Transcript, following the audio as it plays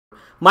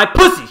My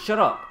pussy! Shut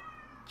up!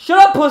 Shut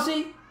up,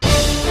 pussy!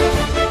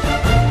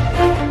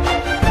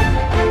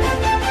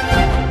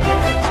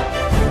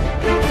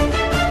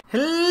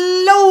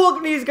 Hello,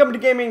 welcome to Easy Company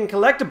Gaming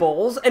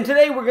Collectibles, and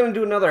today we're going to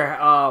do another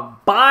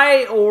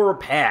buy or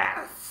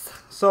pass.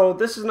 So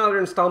this is another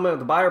installment of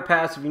the buy or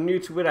pass. If you're new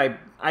to it,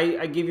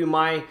 I give you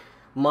my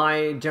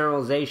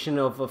generalization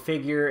of a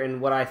figure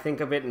and what I think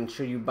of it, and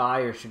should you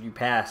buy or should you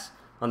pass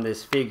on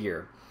this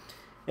figure.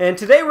 And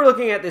today we're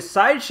looking at this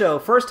Sideshow.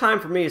 First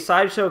time for me,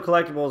 Sideshow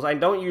Collectibles. I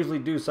don't usually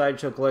do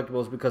Sideshow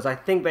Collectibles because I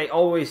think they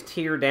always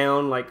tear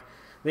down, like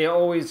they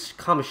always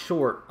come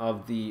short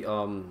of the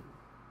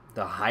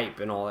hype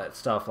and all that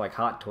stuff like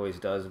Hot Toys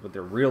does with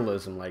their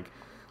realism. Like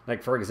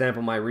for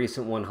example, my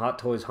recent one, Hot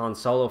Toys Han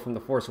Solo from The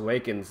Force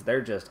Awakens.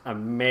 They're just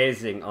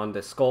amazing on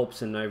the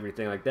sculpts and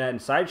everything like that. And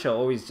Sideshow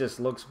always just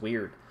looks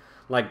weird,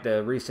 like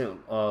the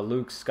recent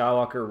Luke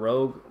Skywalker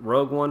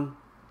Rogue one.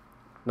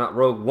 Not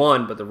Rogue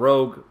One, but the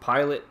Rogue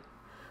pilot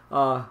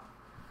that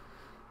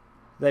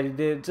he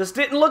did. Just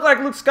didn't look like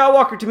Luke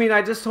Skywalker to me, and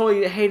I just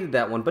totally hated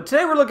that one. But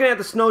today we're looking at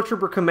the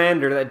Snowtrooper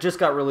Commander that just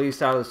got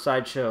released out of the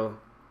Sideshow.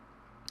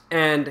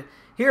 And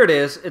here it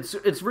is.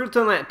 It's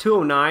written at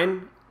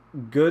 $209.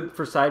 Good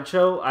for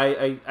Sideshow.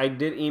 I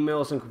did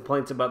email some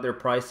complaints about their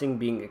pricing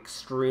being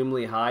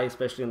extremely high,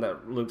 especially in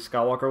that Luke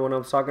Skywalker one I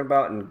was talking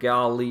about. And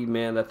golly,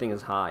 man, that thing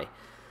is high.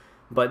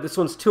 But this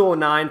one's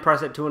 $209,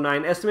 priced at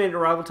 $209. Estimated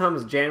arrival time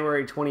is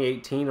January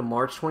 2018 to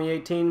March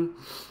 2018.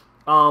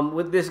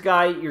 With this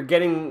guy, you're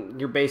getting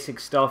your basic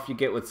stuff you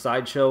get with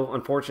Sideshow.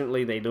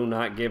 Unfortunately, they do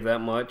not give that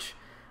much.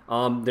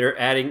 They're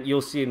adding,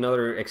 you'll see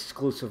another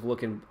exclusive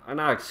looking,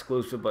 not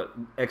exclusive, but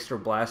extra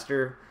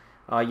blaster.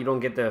 You don't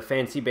get the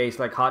fancy base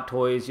like Hot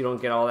Toys. You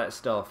don't get all that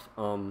stuff.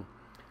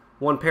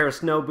 One pair of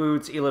snow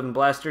boots, 11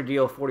 blaster,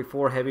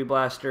 DL44 heavy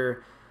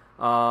blaster,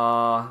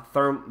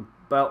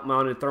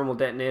 belt-mounted thermal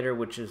detonator,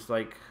 which is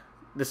like,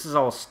 this is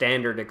all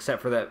standard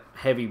except for that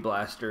heavy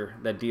blaster,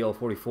 that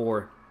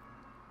DL44.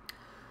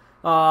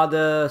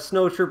 The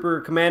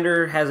Snowtrooper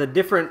Commander has a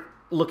different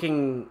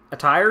looking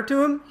attire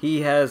to him.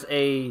 He has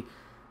a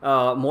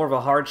more of a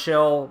hard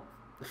shell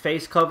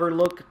face cover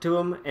look to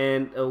him,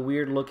 and a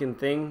weird looking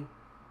thing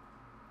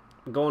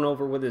going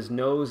over with his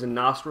nose and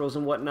nostrils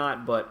and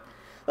whatnot. But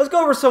let's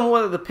go over some of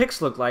what the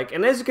pics look like.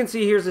 And as you can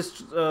see, here's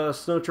this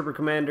Snowtrooper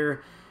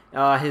Commander.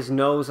 His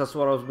nose, that's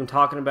what I've been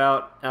talking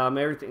about.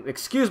 Everything.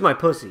 Excuse my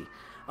pussy.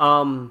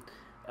 The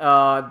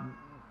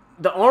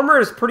armor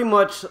is pretty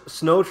much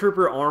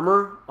Snowtrooper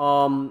armor.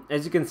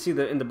 As you can see,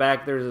 in the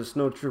back, there's a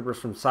Snowtroopers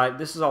from side.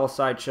 This is all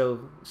Sideshow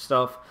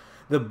stuff.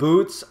 The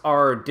boots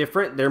are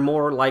different. They're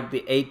more like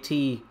the AT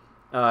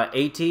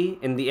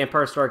in the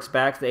Empire Strikes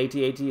Back, the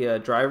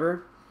AT-AT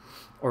driver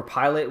or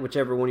pilot,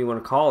 whichever one you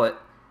want to call it.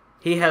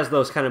 He has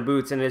those kind of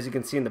boots, and as you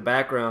can see in the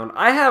background,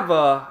 I have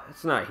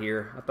it's not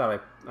here. I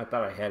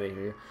thought I had it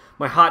here.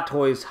 My Hot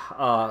Toys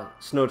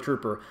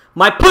Snowtrooper.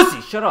 My pussy!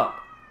 Shut up!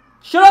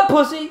 Shut up,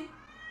 pussy!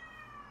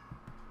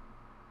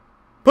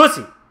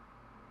 Pussy!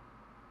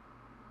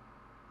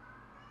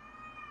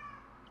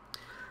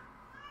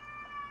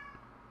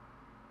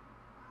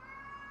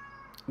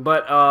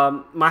 But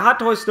my Hot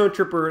Toys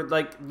Snowtrooper,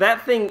 like,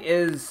 that thing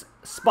is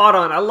spot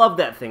on. I love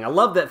that thing. I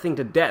love that thing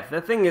to death.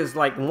 That thing is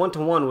like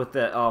one-to-one with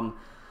the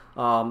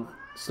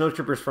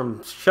Snowtroopers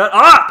from Shut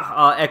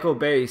Up! Echo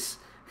Base.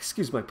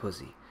 Excuse my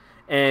pussy.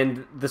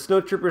 And the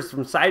Snowtroopers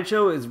from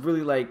Sideshow is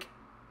really like,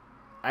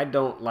 I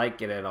don't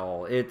like it at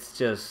all. It's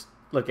just,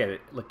 look at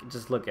it.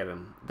 Just look at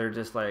them. They're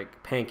just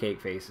like pancake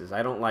faces.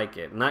 I don't like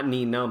it. Not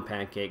knee-numb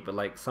pancake, but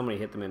like somebody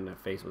hit them in the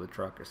face with a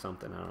truck or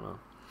something. I don't know.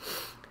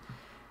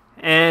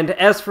 And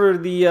as for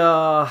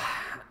the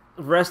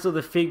rest of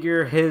the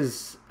figure,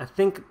 I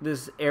think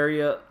this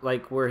area,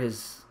 like where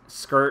his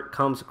skirt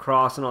comes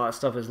across and all that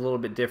stuff, is a little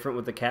bit different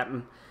with the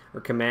captain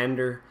or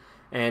commander,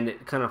 and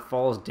it kind of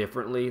falls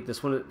differently.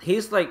 This one,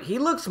 he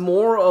looks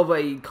more of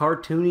a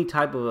cartoony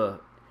type of a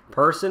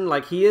person,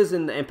 like he is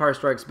in the Empire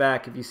Strikes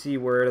Back. If you see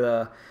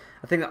where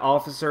I think the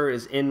officer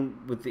is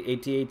in with the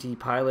AT-AT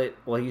pilot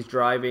while he's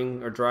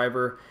driving, or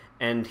driver,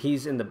 and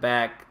he's in the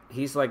back.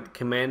 He's like the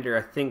commander,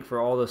 I think, for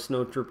all the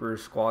Snowtrooper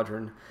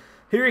squadron.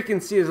 Here you can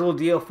see his little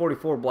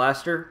DL44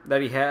 blaster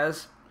that he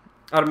has.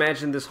 I'd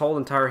imagine this whole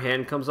entire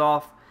hand comes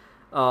off.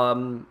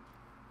 And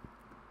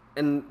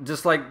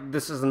just like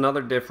this is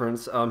another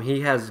difference, he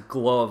has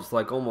gloves,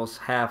 like almost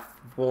half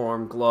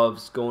forearm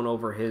gloves going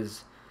over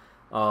his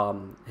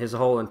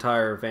whole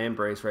entire van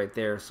brace right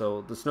there.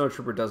 So the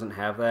Snowtrooper doesn't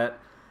have that.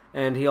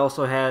 And he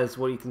also has,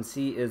 what you can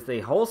see is the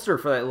holster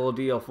for that little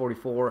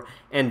DL44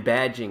 and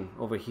badging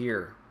over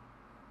here.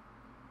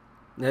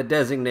 That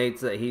designates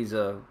that he's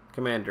a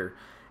commander.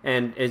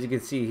 And as you can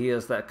see, he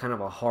has that kind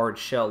of a hard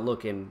shell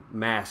looking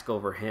mask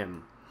over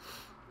him.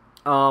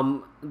 The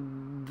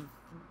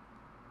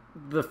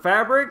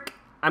fabric,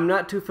 I'm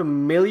not too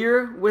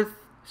familiar with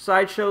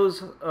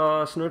Sideshow's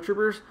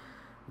Snowtroopers,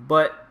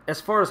 but as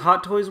far as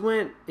Hot Toys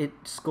went, it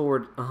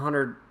scored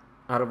 100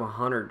 out of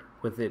 100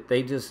 with it.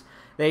 They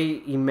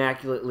they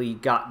immaculately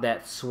got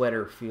that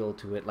sweater feel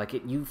to it. Like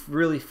you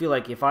really feel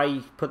like if I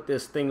put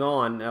this thing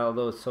on,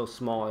 although it's so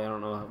small, I don't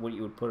know what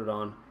you would put it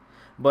on.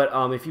 But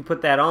if you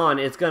put that on,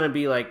 it's gonna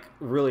be like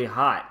really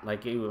hot.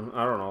 Like I don't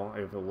know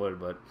if it would,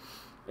 but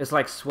it's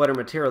like sweater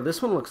material.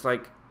 This one looks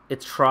like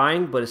it's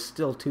trying, but it's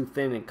still too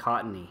thin and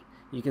cottony.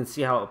 You can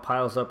see how it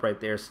piles up right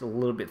there. It's a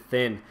little bit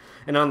thin.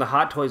 And on the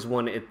Hot Toys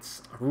one,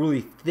 it's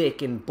really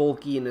thick and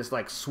bulky and it's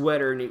like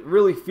sweater, and it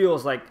really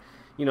feels like,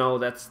 you know,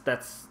 that's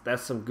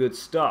some good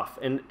stuff.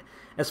 And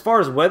as far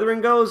as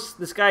weathering goes,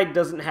 this guy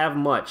doesn't have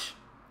much.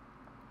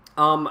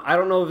 I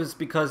don't know if it's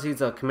because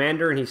he's a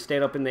commander and he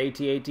stayed up in the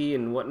AT-AT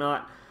and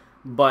whatnot,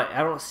 but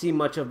I don't see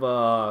much of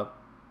a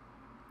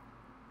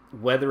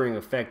weathering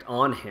effect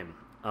on him.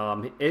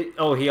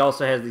 He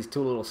also has these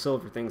two little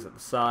silver things at the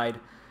side.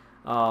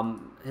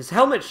 His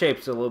helmet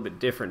shape's a little bit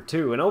different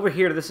too, and over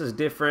here this is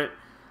different.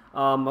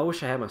 I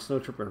wish I had my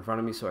Snowtrooper in front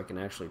of me so I can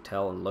actually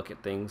tell and look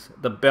at things.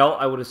 The belt,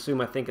 I would assume,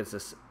 I think it's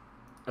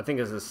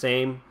the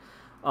same.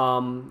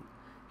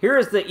 Here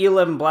is the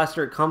E11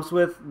 blaster it comes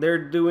with. They're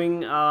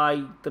doing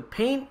the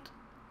paint.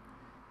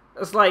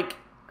 It's like,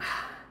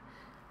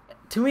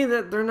 to me,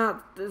 that they're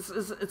not.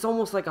 It's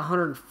almost like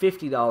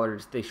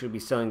 $150 they should be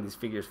selling these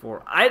figures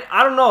for. I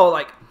don't know.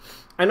 Like,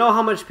 I know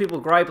how much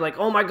people gripe. Like,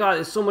 oh my God,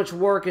 it's so much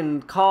work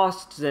and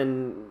costs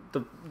and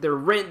their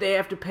rent they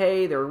have to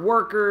pay, their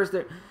workers.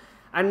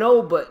 I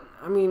know, but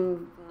I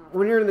mean,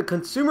 when you're in the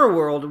consumer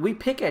world, we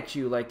pick at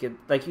you like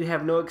you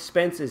have no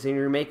expenses and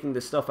you're making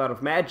this stuff out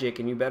of magic,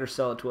 and you better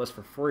sell it to us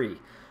for free,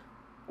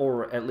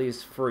 or at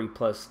least free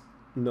plus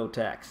no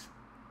tax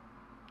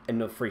and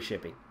no free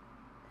shipping.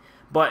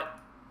 But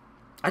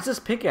I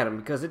just pick at them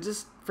because it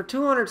just, for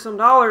 $200 some,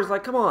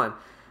 like, come on.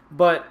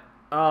 But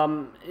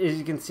as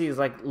you can see, it's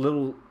like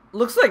little,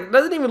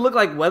 doesn't even look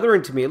like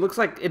weathering to me. It looks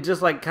like it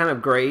just like kind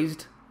of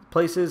grazed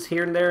places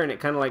here and there, and it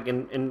kind of like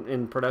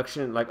in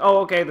production, like, oh,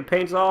 okay, the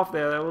paint's off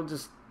there, we'll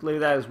just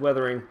leave that as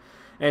weathering.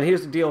 And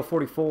here's the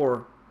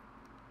DL44.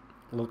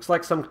 Looks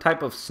like some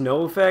type of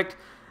snow effect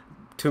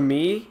to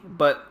me,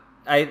 but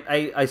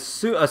I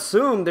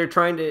assume they're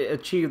trying to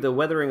achieve the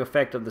weathering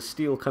effect of the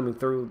steel coming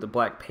through the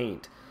black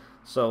paint.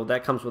 So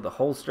that comes with a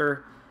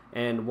holster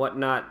and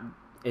whatnot.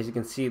 As you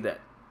can see, that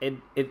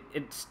it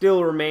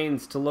still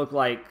remains to look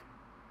like,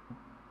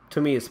 to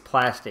me, it's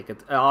plastic.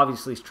 It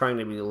obviously is trying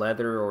to be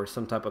leather or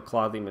some type of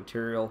clothy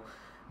material,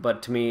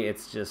 but to me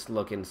it's just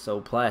looking so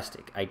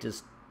plastic.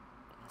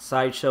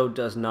 Sideshow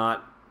does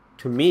not,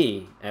 to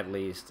me at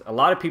least. A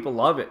lot of people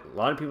love it. A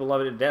lot of people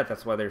love it to death.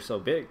 That's why they're so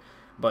big.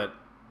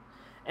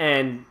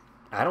 And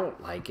I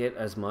don't like it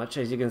as much.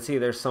 As you can see,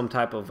 there's some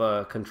type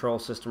of control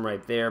system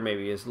right there.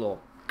 Maybe it's a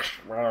little,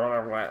 you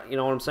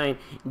know what I'm saying?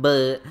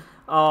 But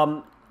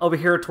over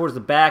here towards the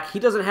back, he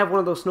doesn't have one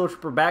of those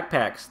Snowtrooper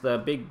backpacks, the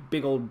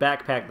big old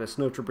backpack that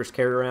Snowtroopers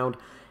carry around,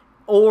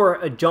 or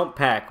a jump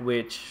pack,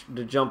 which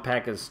the jump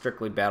pack is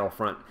strictly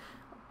Battlefront.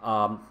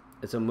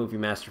 It's a movie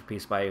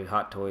masterpiece by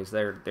Hot Toys.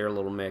 They're a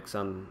little mix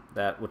on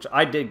that, which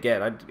I did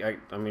get. I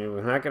mean,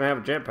 we're not gonna have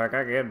a jetpack.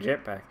 I can get a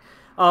jetpack.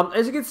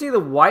 As you can see, the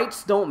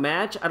whites don't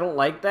match. I don't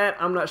like that.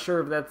 I'm not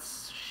sure if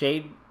that's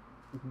shade,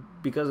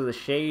 because of the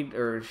shade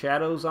or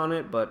shadows on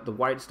it, but the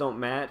whites don't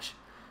match.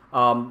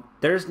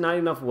 There's not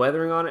enough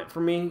weathering on it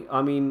for me.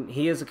 I mean,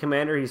 he is a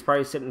commander. He's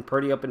probably sitting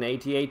pretty up in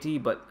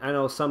AT-AT, but I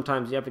know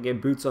sometimes you have to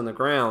get boots on the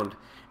ground.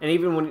 And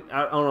even when,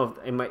 I don't know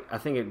if it might, I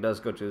think it does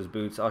go to his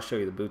boots. I'll show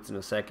you the boots in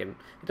a second.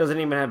 It doesn't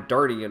even have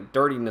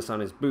dirtiness on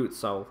his boots,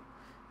 so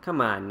come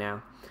on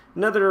now.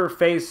 Another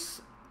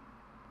face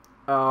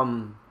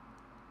shot,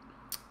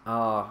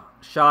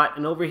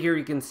 and over here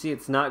you can see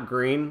it's not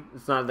green.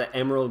 It's not the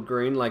emerald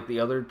green like the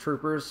other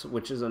troopers,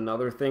 which is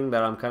another thing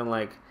that I'm kind of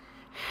like,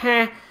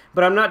 heh.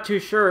 But I'm not too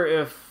sure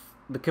if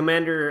the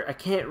commander, I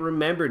can't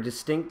remember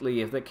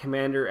distinctly if the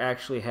commander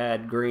actually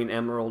had green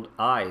emerald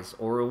eyes,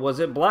 or was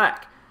it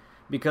black?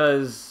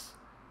 Because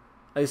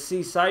I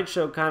see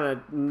Sideshow kind of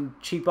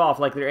cheap off,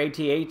 like their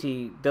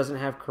AT-AT doesn't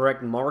have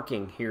correct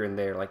marking here and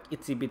there, like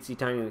itsy bitsy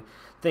tiny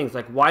things.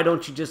 Like, why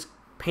don't you just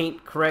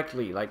paint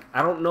correctly? Like,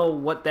 I don't know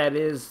what that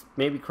is.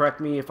 Maybe correct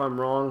me if I'm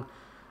wrong,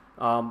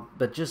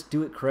 but just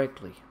do it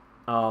correctly.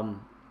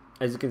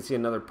 As you can see,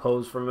 another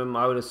pose from him.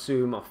 I would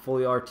assume a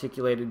fully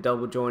articulated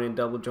double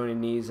jointed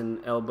knees and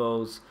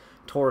elbows,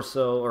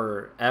 torso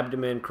or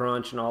abdomen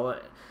crunch and all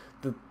that.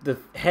 The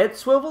head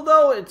swivel,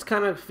 though, it's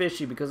kind of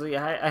fishy because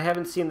I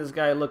haven't seen this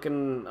guy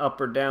looking up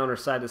or down or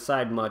side to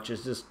side much.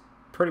 It's just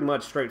pretty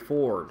much straight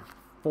forward.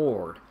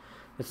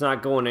 It's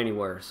not going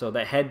anywhere. So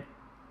that head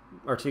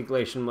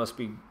articulation must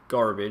be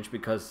garbage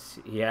because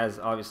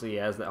obviously he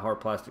has that hard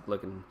plastic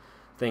looking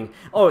thing.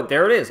 Oh,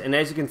 there it is. And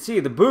as you can see,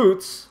 the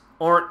boots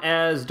aren't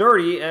as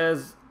dirty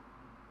as,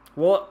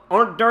 well,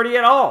 aren't dirty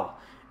at all.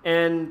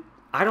 And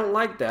I don't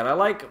like that. I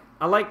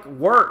like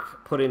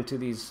work put into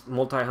these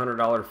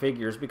multi-$100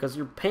 figures because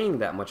you're paying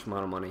that much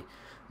amount of money.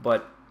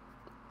 But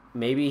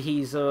maybe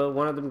he's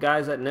one of them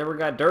guys that never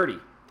got dirty.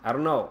 I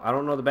don't know. I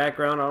don't know the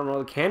background. I don't know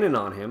the canon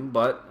on him.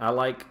 But I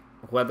like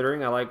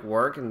weathering. I like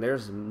work. And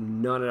there's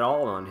none at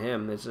all on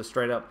him. It's just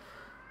straight up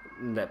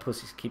that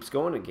pussy keeps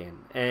going again.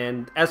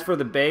 And as for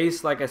the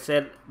base, like I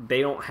said,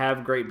 they don't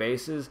have great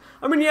bases.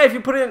 I mean, yeah, if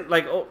you put in,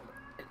 like, oh,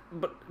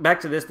 but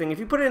back to this thing, if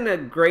you put in a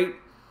great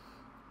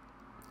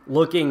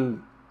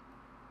looking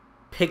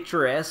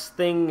picturesque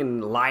thing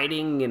and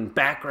lighting and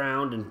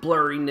background and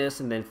blurriness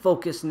and then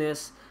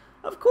focusedness,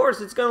 of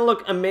course it's going to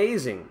look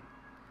amazing.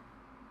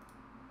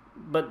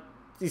 But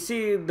you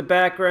see the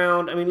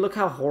background, I mean, look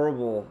how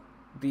horrible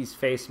these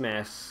face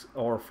masks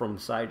are from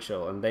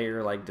Sideshow, and they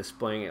are like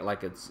displaying it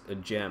like it's a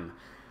gem.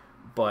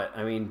 But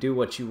I mean, do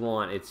what you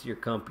want, it's your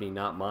company,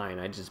 not mine.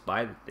 I just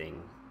buy the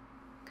thing,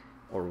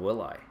 or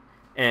will I?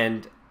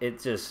 And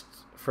it just,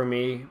 for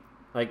me,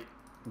 like,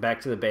 back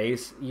to the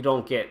base, you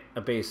don't get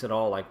a base at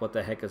all. Like, what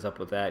the heck is up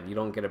with that? You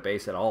don't get a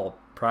base at all,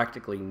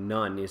 practically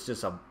none. It's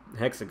just a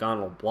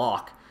hexagonal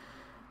block.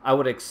 I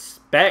would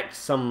expect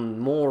some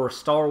more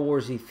Star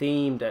Wars-y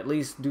themed, at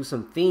least do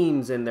some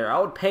themes in there. I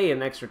would pay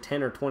an extra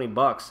 10 or 20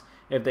 bucks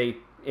if they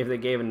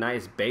gave a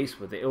nice base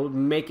with it. It would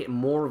make it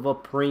more of a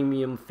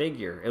premium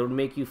figure. It would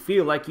make you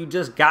feel like you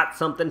just got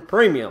something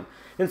premium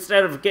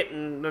instead of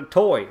getting a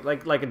toy,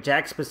 like a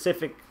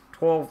Jack-specific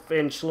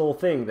 12-inch little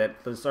thing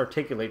that just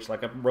articulates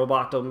like a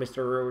Roboto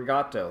Mr.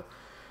 Arigato.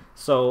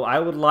 So I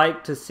would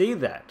like to see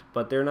that,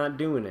 but they're not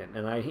doing it.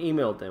 And I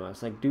emailed them. I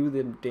was like, do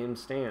the damn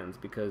stands,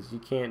 because you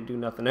can't do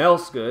nothing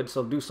else good.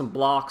 So do some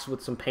blocks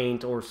with some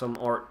paint or some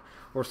art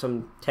or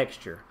some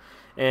texture.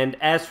 And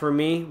as for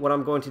me, what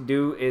I'm going to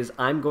do is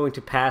I'm going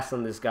to pass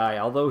on this guy.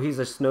 Although he's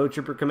a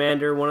Snowtrooper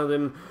commander, one of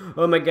them,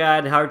 oh my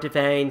god, hard to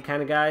find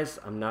kind of guys,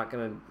 I'm not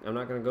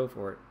gonna go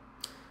for it.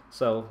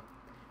 So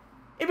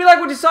if you like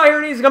what you saw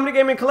here in Easy Company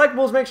Gaming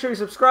Collectibles, make sure you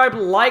subscribe,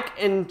 like,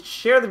 and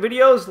share the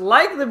videos.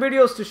 Like the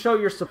videos to show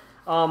your support.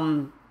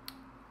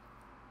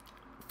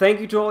 Thank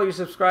you to all your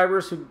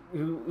subscribers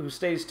who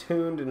stays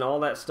tuned and all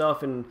that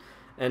stuff. And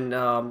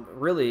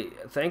really,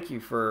 thank you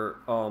for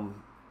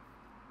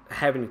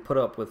having to put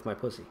up with my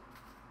pussy.